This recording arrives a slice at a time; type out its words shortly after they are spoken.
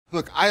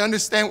Look, I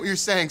understand what you're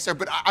saying, sir,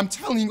 but I'm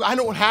telling you, I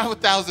don't have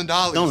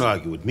 $1,000. Don't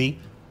argue with me.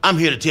 I'm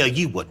here to tell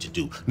you what to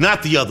do,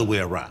 not the other way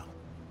around.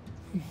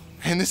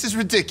 Man, this is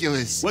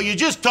ridiculous. Well, you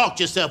just talked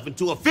yourself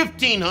into a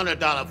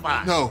 $1,500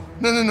 fine. No.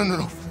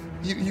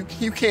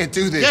 You can't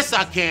do this. Yes,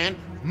 I can.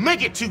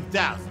 Make it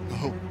 $2,000.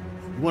 No.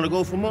 You want to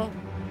go for more?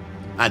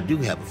 I do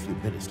have a few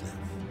minutes left.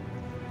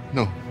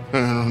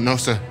 No,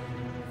 sir.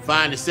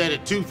 Fine is set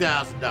at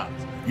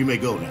 $2,000. You may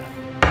go now.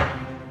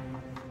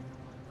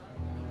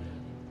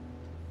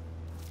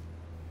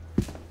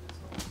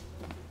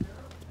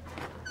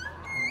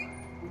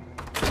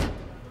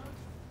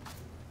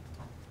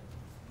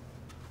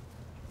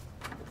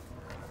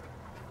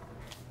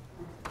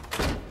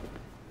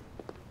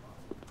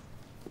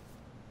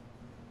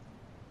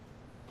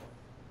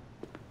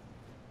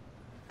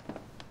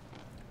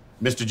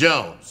 Mr.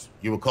 Jones,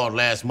 you were caught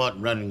last month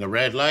running a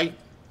red light?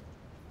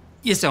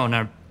 Yes,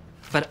 owner,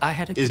 but I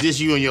had a... Is this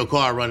you in your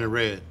car running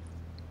red?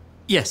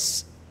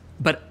 Yes,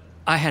 but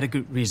I had a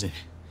good reason.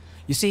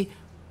 You see,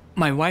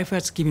 my wife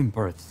was giving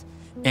birth,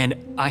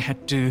 and I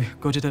had to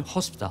go to the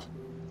hospital.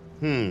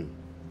 I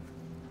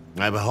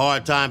have a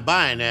hard time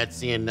buying that,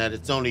 seeing that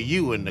it's only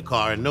you in the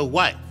car and no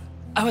wife.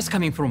 I was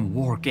coming from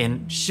work,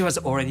 and she was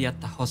already at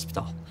the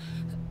hospital.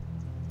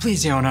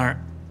 Please, Your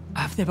Honor,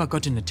 I've never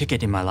gotten a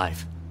ticket in my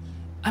life.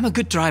 I'm a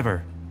good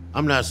driver.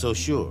 I'm not so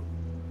sure.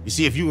 You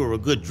see, if you were a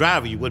good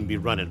driver, you wouldn't be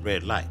running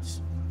red lights.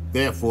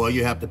 Therefore,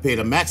 you have to pay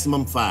the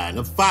maximum fine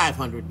of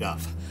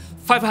 $500.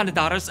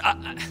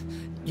 $500?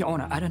 Your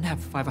Honor, I don't have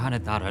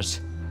 $500.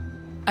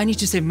 I need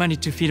to save money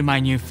to feed my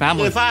new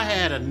family. If I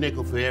had a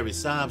nickel for every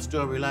sob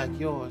story like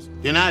yours,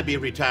 then I'd be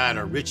retired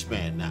a rich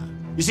man now.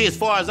 You see, as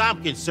far as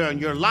I'm concerned,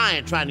 you're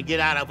lying trying to get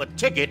out of a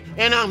ticket,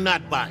 and I'm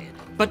not buying it.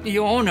 But,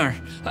 Your Honor,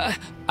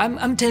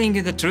 I'm telling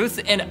you the truth,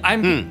 and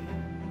I'm...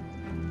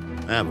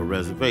 I have a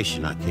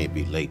reservation I can't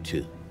be late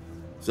to.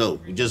 So,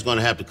 you're just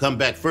gonna have to come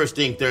back first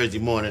thing Thursday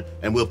morning,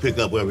 and we'll pick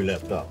up where we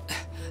left off.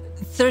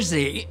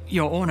 Thursday,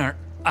 Your Honor,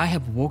 I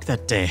have work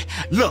that day.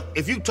 Look,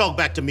 if you talk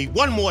back to me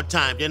one more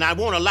time, then I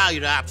won't allow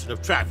you the option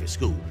of traffic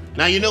school.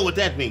 Now, you know what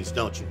that means,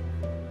 don't you?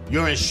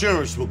 Your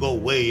insurance will go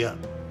way up.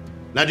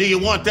 Now, do you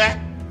want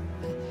that?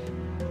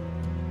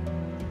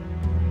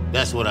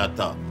 That's what I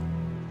thought.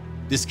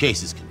 This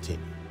case is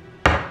continued.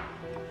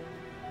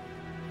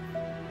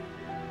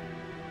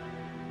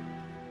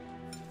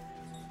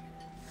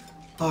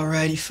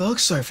 Alrighty,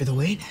 folks. Sorry for the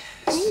wait.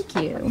 Thank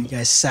you. You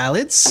guys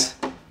salads?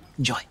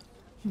 Enjoy.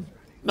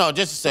 No,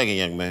 just a second,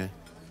 young man.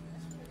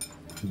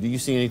 Do you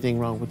see anything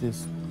wrong with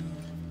this?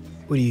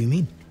 What do you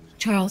mean?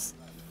 Charles,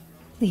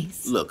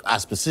 please. Look, I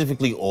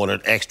specifically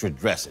ordered extra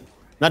dressing.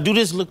 Now, do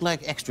this look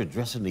like extra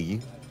dressing to you?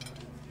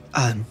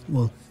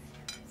 Well,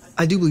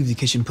 I do believe the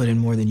kitchen put in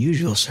more than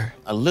usual, sir.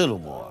 A little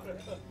more.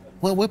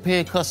 Well, we're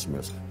paying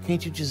customers.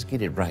 Can't you just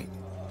get it right?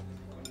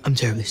 I'm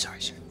terribly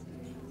sorry, sir.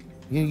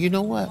 You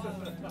know what?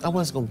 I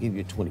was gonna give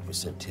you a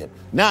 20% tip.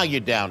 Now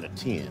you're down to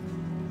 10.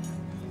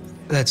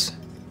 That's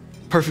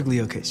perfectly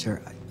okay, sir.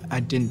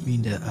 I didn't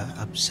mean to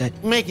upset.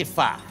 Make it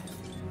 5.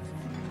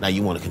 Now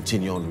you want to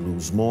continue on to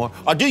lose more,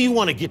 or do you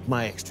want to get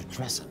my extra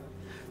dressing?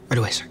 Right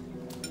away, sir.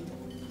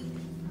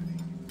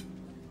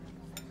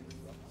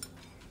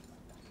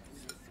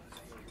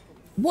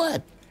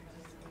 What?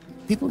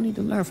 People need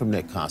to learn from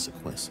their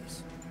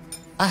consequences.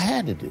 I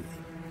had to do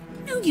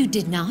it. No, you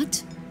did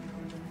not.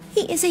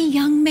 He is a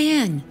young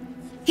man.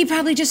 He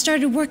probably just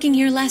started working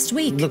here last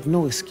week. Look,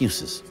 no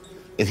excuses.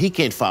 If he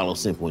can't follow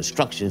simple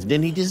instructions,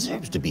 then he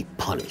deserves to be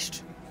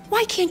punished.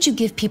 Why can't you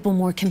give people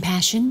more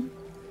compassion?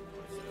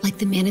 Like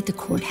the man at the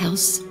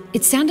courthouse.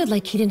 It sounded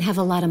like he didn't have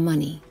a lot of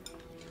money.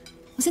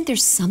 Wasn't there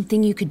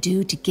something you could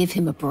do to give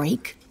him a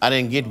break? I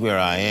didn't get where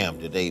I am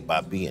today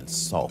by being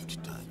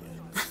soft,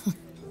 Tanya.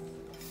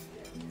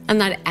 I'm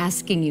not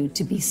asking you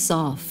to be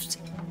soft.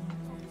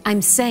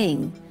 I'm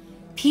saying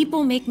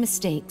people make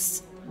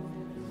mistakes.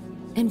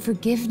 And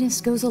forgiveness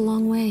goes a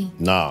long way.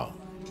 No.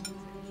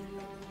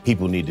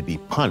 People need to be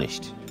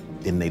punished.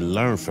 Then they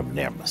learn from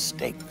their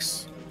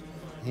mistakes.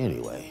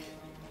 Anyway,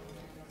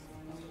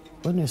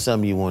 wasn't there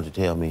something you wanted to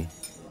tell me?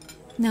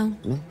 No.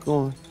 No? Go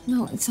on.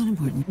 No, it's not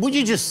important. Would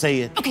you just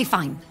say it? Okay,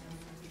 fine.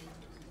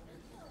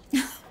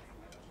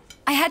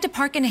 I had to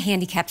park in a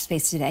handicapped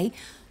space today,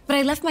 but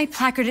I left my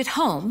placard at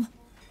home.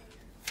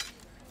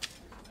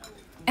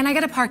 And I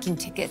got a parking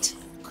ticket.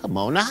 Come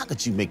on, now how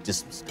could you make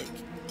this mistake?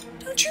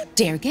 Don't you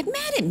dare get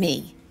mad at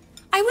me.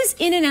 I was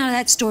in and out of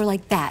that store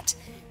like that,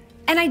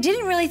 and I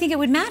didn't really think it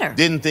would matter.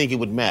 Didn't think it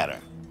would matter.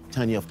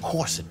 Tanya, of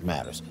course it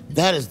matters.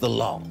 That is the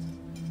law.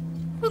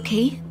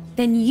 Okay,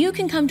 then you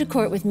can come to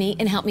court with me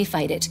and help me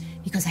fight it,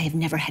 because I have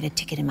never had a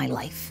ticket in my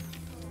life.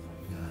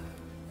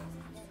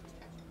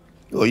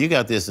 Well, you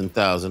got this in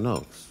Thousand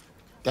Oaks.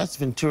 That's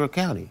Ventura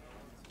County.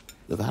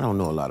 Look, I don't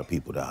know a lot of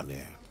people down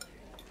there.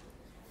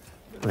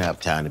 I don't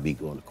have time to be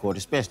going to court,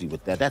 especially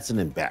with that. That's an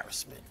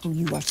embarrassment. Oh,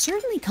 you are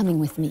certainly coming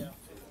with me.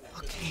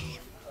 Okay.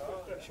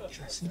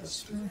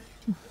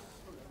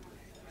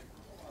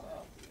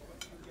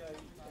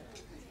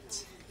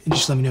 And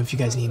just let me know if you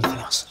guys need anything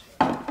else.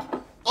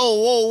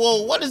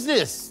 whoa, what is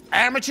this?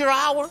 Amateur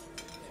hour?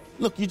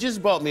 Look, you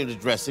just brought me the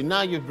dressing.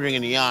 Now you're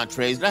bringing the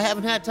entrees, and I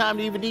haven't had time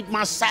to even eat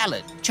my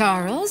salad.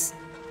 Charles,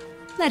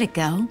 let it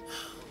go.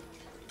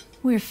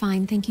 We're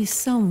fine, thank you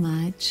so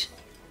much.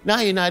 Now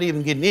you're not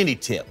even getting any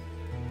tip.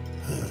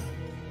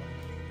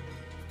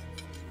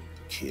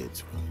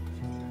 Kids,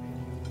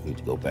 need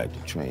to go back to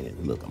training.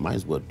 Look, I might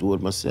as well do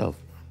it myself.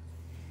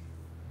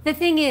 The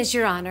thing is,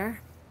 Your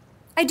Honor,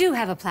 I do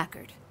have a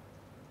placard.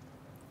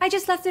 I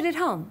just left it at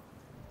home.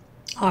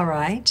 All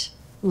right,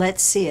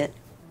 let's see it.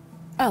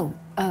 Oh,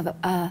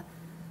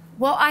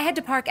 well, I had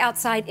to park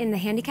outside in the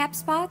handicap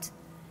spot,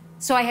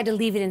 so I had to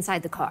leave it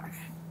inside the car.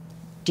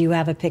 Do you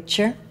have a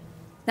picture?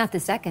 Not the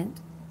second.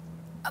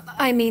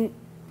 I mean,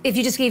 if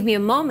you just gave me a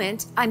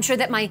moment, I'm sure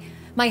that my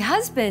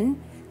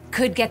husband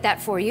could get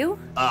that for you.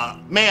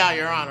 May I,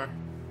 Your Honor?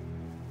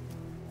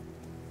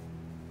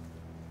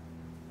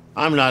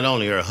 I'm not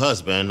only her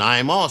husband, I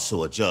am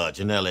also a judge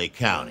in L.A.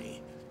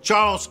 County.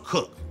 Charles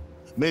Cook.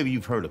 Maybe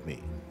you've heard of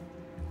me.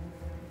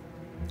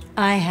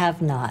 I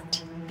have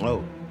not.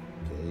 Oh,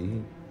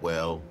 okay.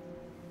 Well,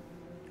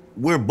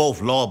 we're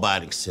both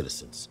law-abiding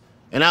citizens.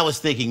 And I was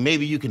thinking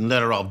maybe you can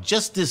let her off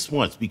just this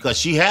once because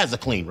she has a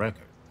clean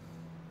record.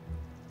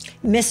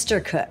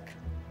 Mr. Cook,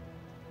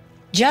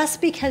 just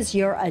because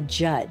you're a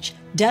judge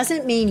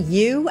doesn't mean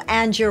you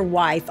and your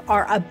wife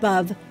are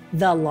above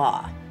the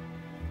law.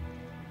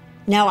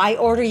 Now, I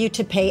order you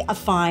to pay a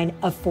fine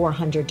of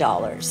 $400.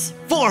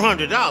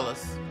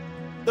 $400?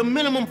 The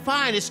minimum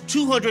fine is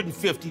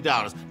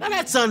 $250. Now,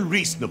 that's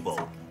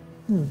unreasonable.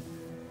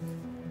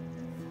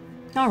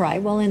 All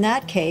right, well, in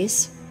that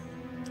case,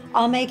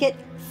 I'll make it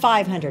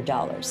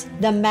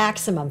 $500, the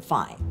maximum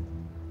fine.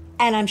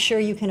 And I'm sure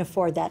you can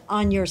afford that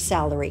on your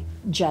salary,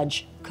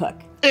 Judge Cook.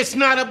 It's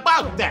not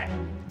about that.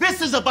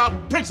 This is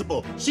about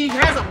principle. She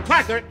has a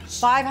placard.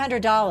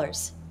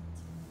 $500.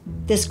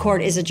 This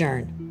court is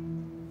adjourned.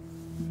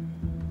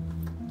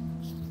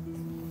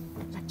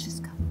 Let's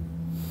just go.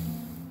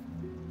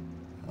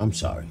 I'm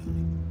sorry.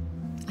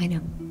 I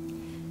know.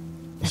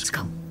 Let's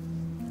go.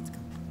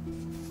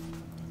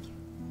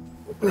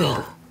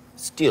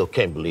 Still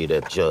can't believe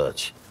that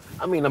judge.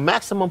 I mean, a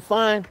maximum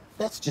fine?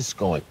 That's just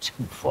going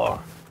too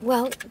far.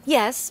 Well,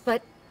 yes,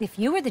 but if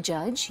you were the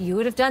judge, you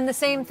would have done the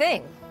same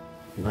thing.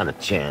 Not a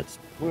chance.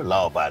 We're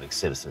law-abiding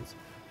citizens,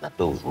 not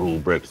those rule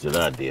breakers that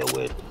I deal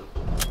with.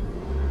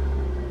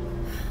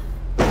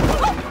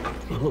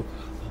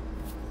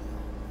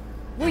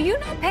 Were you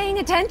not paying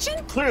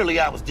attention? Clearly,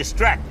 I was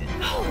distracted.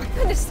 Oh, my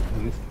goodness.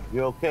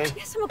 You okay?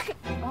 Yes, I'm okay.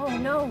 Oh,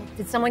 no.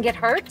 Did someone get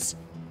hurt?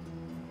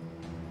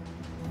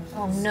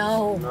 Oh,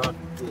 no. Not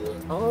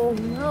good. Oh,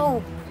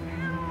 no.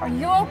 Are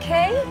you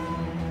okay?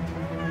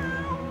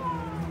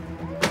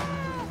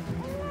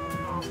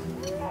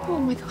 Oh,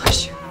 my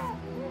gosh.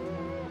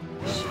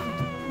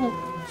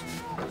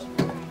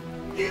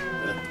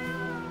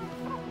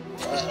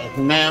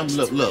 Ma'am,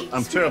 look,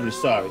 I'm terribly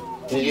sorry.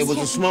 It was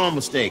a small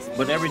mistake,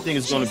 but everything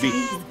is going to be...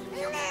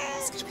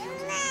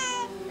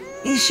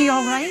 Is she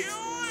all right?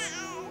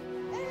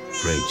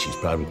 Great, she's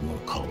probably going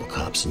to call the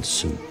cops and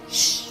sue.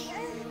 Shh.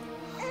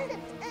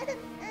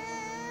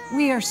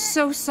 We are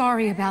so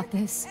sorry about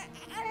this.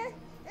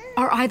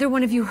 Are either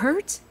one of you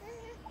hurt?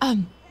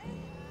 I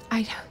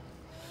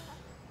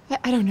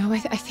don't know. I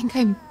think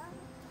I'm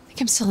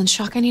still in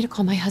shock. I need to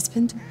call my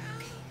husband.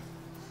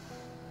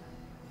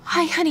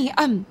 Hi, honey.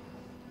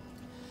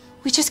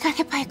 We just got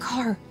hit by a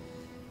car.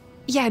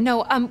 Yeah,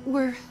 no,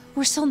 we're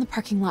still in the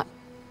parking lot.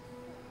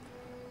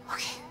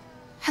 Okay.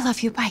 I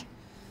love you. Bye.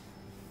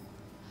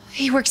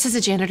 He works as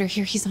a janitor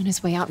here. He's on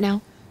his way out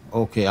now.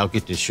 Okay, I'll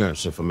get the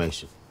insurance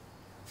information.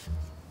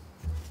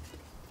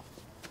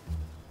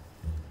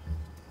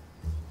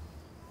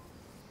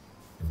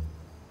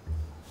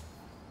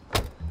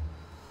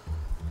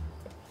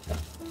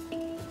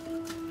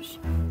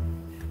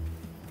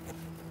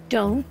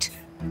 Don't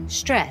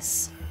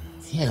stress.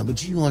 Yeah,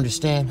 but you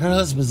understand, her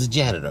husband's a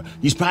janitor.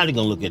 He's probably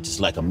gonna look at this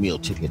like a meal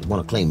ticket,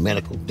 want to claim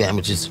medical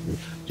damages,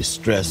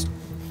 distress.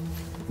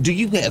 Do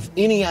you have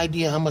any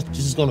idea how much this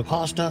is gonna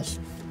cost us?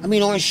 I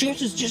mean, our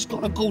insurance is just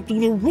gonna go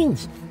through the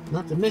roof.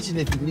 Not to mention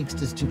if he leaks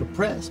this to the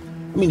press.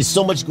 I mean, there's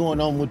so much going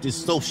on with this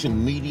social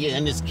media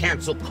and this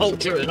cancel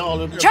culture and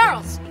all of this.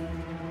 Charles!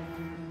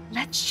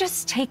 Let's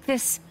just take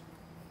this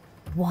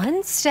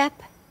one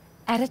step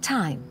at a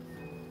time,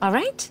 all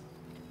right?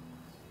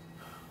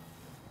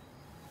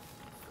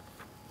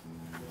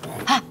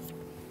 Ha!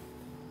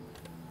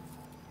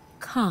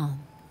 Calm.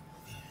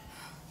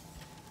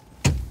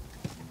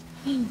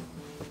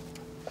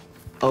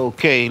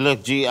 Okay,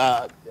 look, G,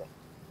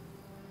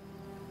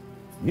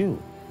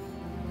 you.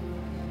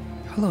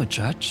 Hello,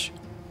 Judge.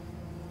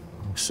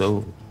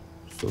 So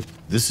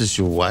this is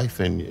your wife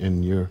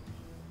and your...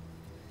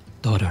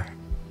 Daughter.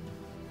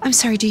 I'm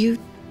sorry, do you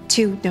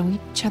two know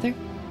each other?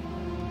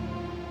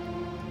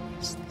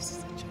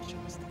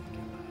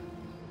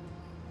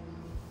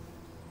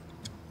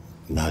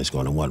 Now he's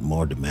going to want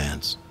more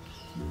demands.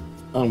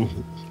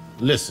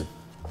 Listen,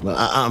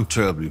 I'm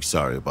terribly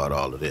sorry about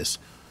all of this,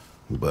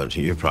 but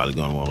you're probably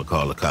going to want to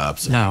call the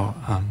cops.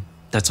 Now,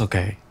 That's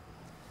okay.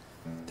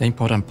 The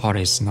important part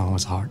is no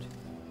one's heart.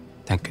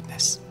 Thank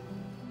goodness.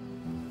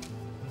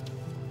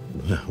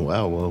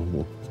 Wow,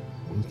 well,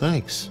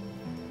 thanks.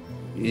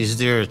 Is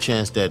there a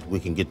chance that we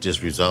can get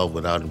this resolved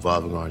without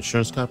involving our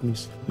insurance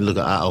companies? Look,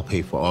 I'll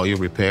pay for all your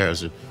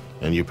repairs,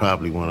 and you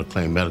probably want to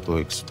claim medical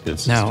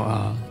expenses.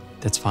 No,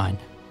 that's fine.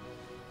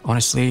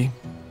 Honestly,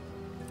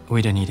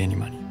 we don't need any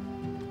money.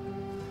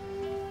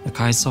 The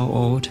car is so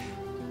old,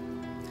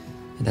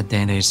 and the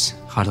dent is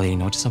hardly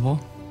noticeable.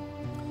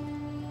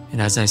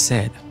 And as I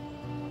said,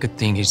 good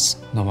thing is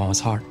no one was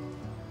hurt.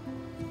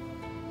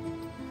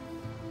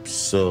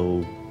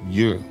 So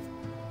you're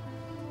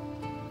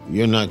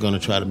not going to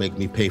try to make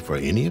me pay for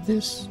any of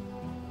this?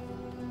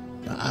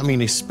 I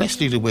mean,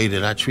 especially the way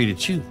that I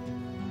treated you.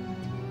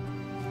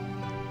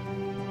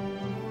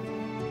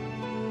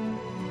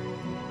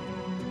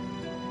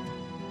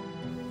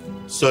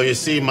 So you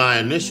see, my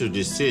initial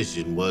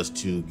decision was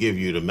to give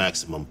you the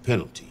maximum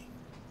penalty.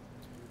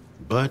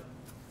 But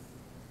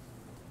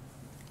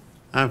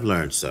I've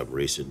learned something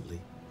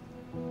recently.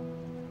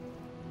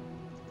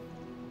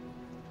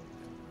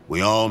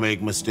 We all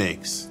make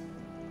mistakes,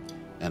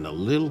 and a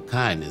little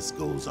kindness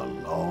goes a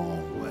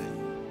long way.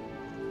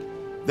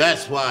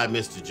 That's why,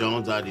 Mr.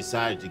 Jones, I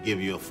decided to give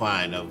you a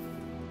fine of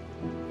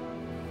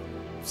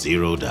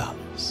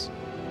 $0.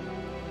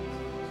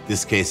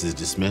 This case is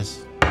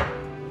dismissed,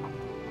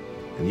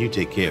 and you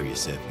take care of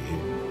yourself, you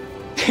hear?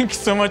 Thanks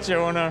so much,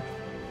 Your Honor.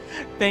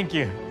 Thank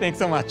you. Thanks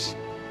so much.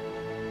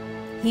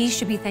 He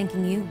should be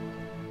thanking you.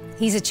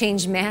 He's a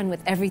changed man with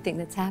everything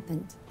that's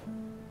happened.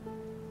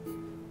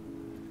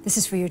 This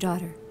is for your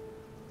daughter.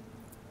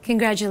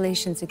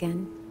 Congratulations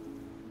again.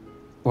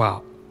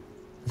 Wow,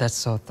 that's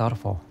so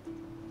thoughtful.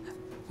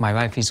 My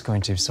wife is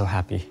going to be so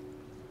happy.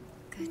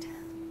 Good.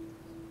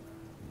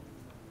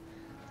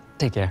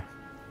 Take care.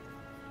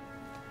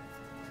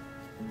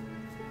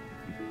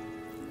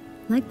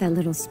 I like that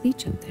little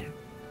speech up there.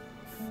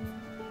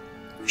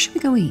 Where should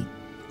we go eat?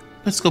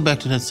 Let's go back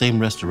to that same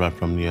restaurant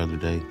from the other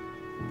day.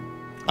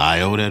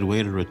 I owe that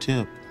waiter a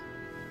tip.